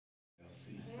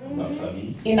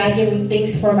famille. And I give him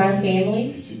thanks for my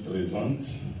family. Ici présente.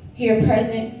 Here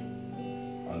present.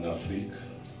 En Afrique.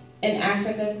 In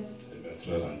Africa. Et mes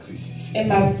frères en Christ ici. And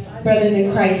my brothers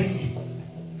in Christ.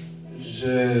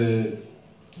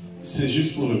 C'est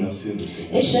juste pour remercier le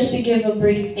Seigneur. It's just to give a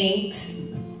brief thanks.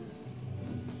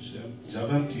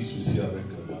 J'avais un petit souci avec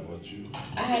ma voiture.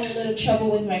 I had a little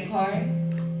trouble with my car.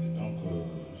 Et donc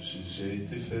j'ai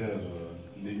été faire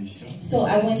l'émission. So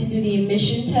I went to do the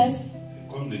emission test.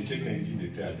 Et comme le check engine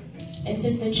était allumé. And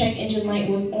since the check engine light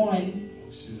was on.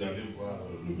 Je suis allé voir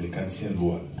le mécanicien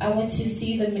Loa. I went to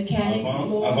see the mechanic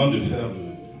avant de faire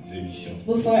l'émission.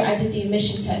 Before I did the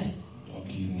emission test. Donc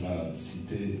il m'a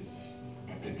cité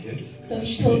des pièces. So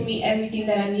he told me everything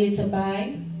that I needed to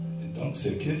buy. Et donc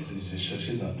ces pièces, j'ai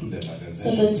cherché dans tous les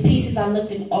magasins. So those pieces I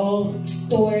looked in all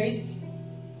stores.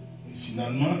 Et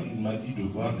finalement, il m'a dit de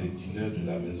voir les dealers de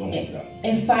la maison Honda.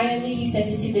 And finally, he said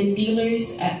to see the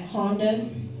dealers at Honda.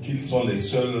 Qu'ils sont les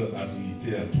seuls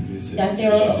habilités à trouver ces pièces. That they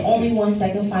are the only ones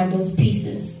that can find those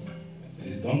pieces.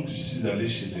 Et donc, je suis allé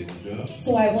chez les dealers.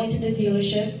 So I went to the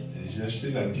dealership. Et j'ai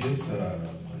acheté la pièce à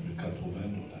près de $80.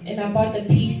 And I bought the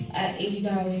piece at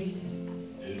 $80.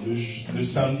 Et le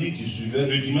samedi qui suivait,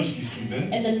 le dimanche qui suivait.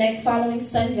 And the next following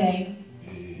Sunday.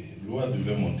 Et Loa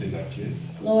devait monter la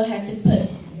pièce. Loa had to put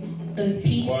the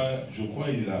piece. Je crois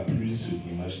qu'il a plu ce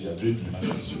dimanche. Il y a 2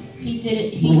 dimanches en semaine. He did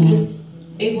it. He was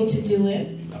able to do it.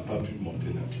 Il n'a pas pu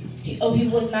monter la pièce. He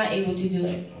was not able to do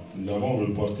it. Nous avons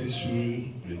reporté sur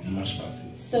le dimanche passé.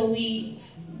 So we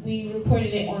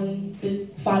reported it on the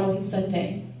following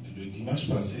Sunday. Le dimanche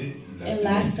passé, il a and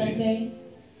last Sunday,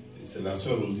 c'est la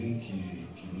sœur Rosine qui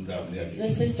nous a amené à l'église. The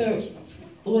sister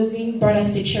Rosine brought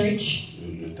us to church.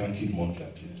 Le temps qu'il monte la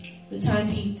pièce. The time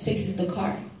he fixes the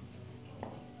car.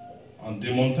 En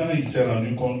démontant, il s'est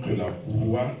rendu compte que la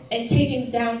courroie, and taking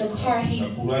down the car, la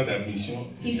courroie d'admission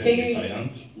était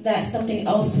défaillante. That something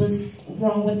else was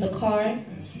wrong with the car.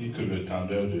 Ainsi que le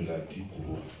tendeur de la dite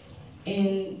courroie.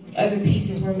 And other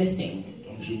pieces were missing.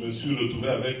 Donc je me suis retrouvé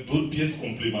avec d'autres pièces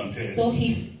complémentaires. So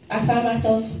I found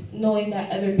myself knowing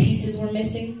that other pieces were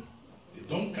missing.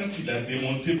 Et donc quand il a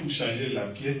démonté pour changer la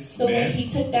pièce, so when he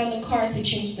took down the car to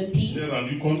change the piece, il s'est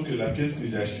rendu compte que la pièce que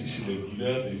j'ai achetée chez le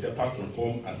dealer n'était pas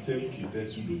conforme à celle qui était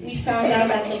sur le véhicule. We found out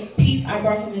that the piece I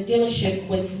brought from the dealership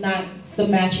was not the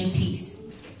matching piece.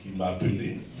 Donc il m'a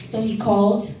appelé. So he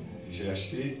called. J'ai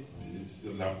acheté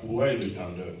la courroie et le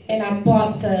tendeur. And I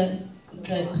bought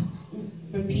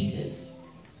the pieces.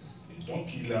 Et donc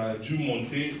il a dû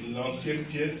monter l'ancienne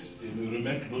pièce et me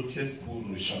remettre l'autre pièce pour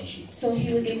le changer. So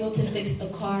he was able to fix the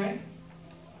car.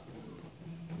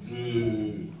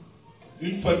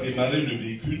 Une fois démarré le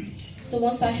véhicule, so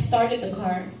once I started the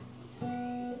car,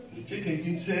 le check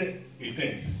engine s'est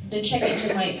éteint. The check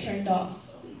engine light turned off.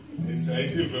 Et ça a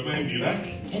été vraiment un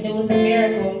miracle. And it was a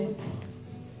miracle.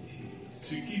 Et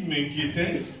ce qui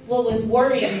m'inquiétait, what was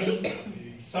worrying me,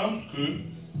 il semble que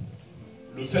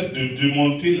le fait de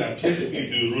démonter la pièce et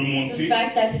de remonter, the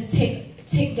fact that to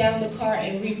take down the car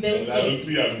and rebuild elle a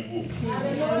repris à nouveau.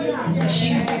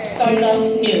 She started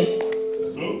off new.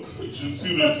 Donc, je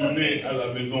suis retourné à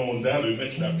la maison Honda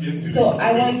remettre la pièce. Et so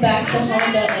I went back to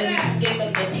Honda and gave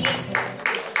them the piece.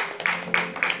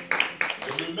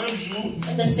 Et le même jour,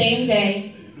 and the same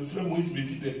day, le frère Moïse me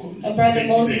dit, brother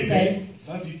Moses says,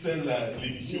 va vite faire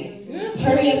l'émission.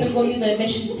 Hurry up and go do the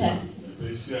emissions test.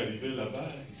 Je suis arrivé là-bas.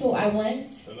 So I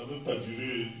went. Ça n'a même pas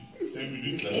duré 5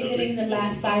 minutes. It didn't even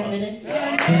last 5 minutes.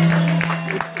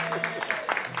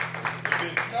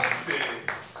 Mais ça,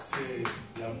 c'est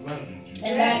la gloire de Dieu.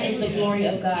 And that is the glory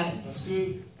of God. Parce que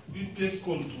une pièce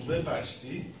qu'on ne trouvait pas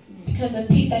acheter. Because a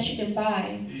piece that you can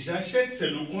buy. Et j'achète,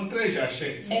 c'est le contraire,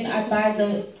 j'achète. And I buy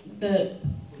the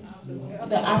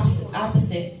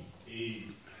opposite. Et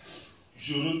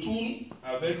je retourne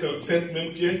avec cette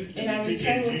même pièce. And I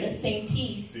return with the same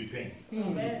piece. C'est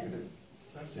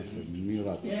ça, c'est le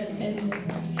miracle. Yes.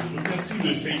 Je remercie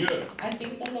le Seigneur. I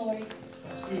thank the Lord.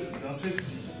 Parce que dans cette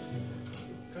vie,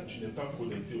 quand tu n'es pas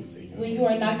connecté au Seigneur, when you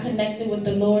are not connected with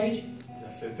the Lord, il y a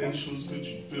certaines choses que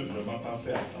tu ne peux vraiment pas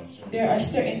faire attention. There are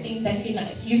certain things that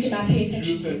you cannot pay attention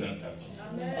Dieu fait dans ta vie.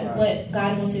 Of what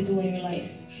God wants to do in your life.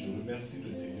 Je remercie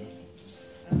le Seigneur pour tout ça.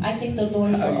 I thank the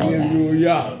Lord for all that.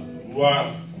 Alléluia.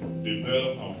 Gloire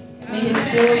demeure en vous. May His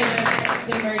glory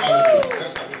demeure in you.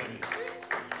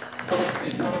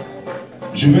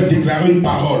 Je vais déclarer une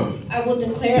parole pour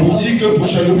dire que le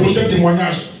prochain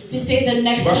témoignage, to say the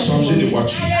next tu vas changer de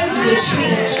voiture. You will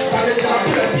change. Ça ne sera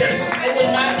plus les pièces. It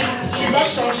will not be. Tu vas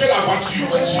changer la voiture. You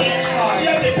will change cars. Si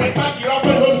elle ne te plaît pas, tu iras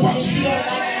prendre une autre voiture.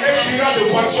 Et tu iras de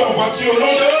voiture en voiture au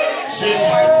nom de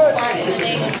Jésus. In the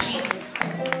name of Jesus.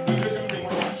 Le deuxième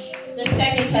témoignage. The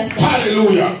second testimony.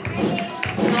 Alléluia.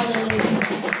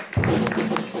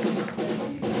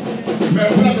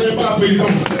 connaît pas la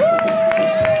présidence.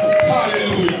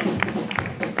 Alléluia.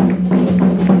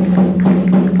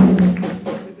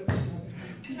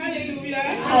 Alléluia.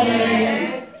 Hallelujah.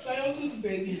 Soyons tous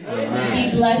bénis.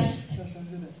 Be blessed.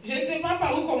 Je ne sais pas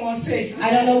par où commencer. I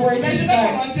don't know where to Mais je vais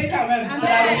start, commencer quand même. but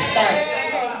I will start.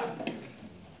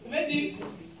 Je vais dire,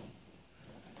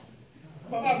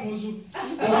 Papa, bonjour.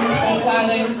 I want to say,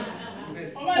 Father,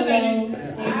 On va hello. dire,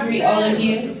 I greet all of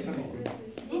you.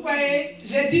 vous voyez,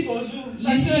 j'ai dit bonjour. You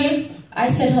Parce que see, I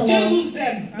said Dieu hello nous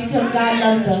aime. because God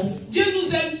loves us. Dieu nous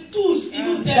aime tous. Il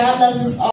nous aime. God loves us all.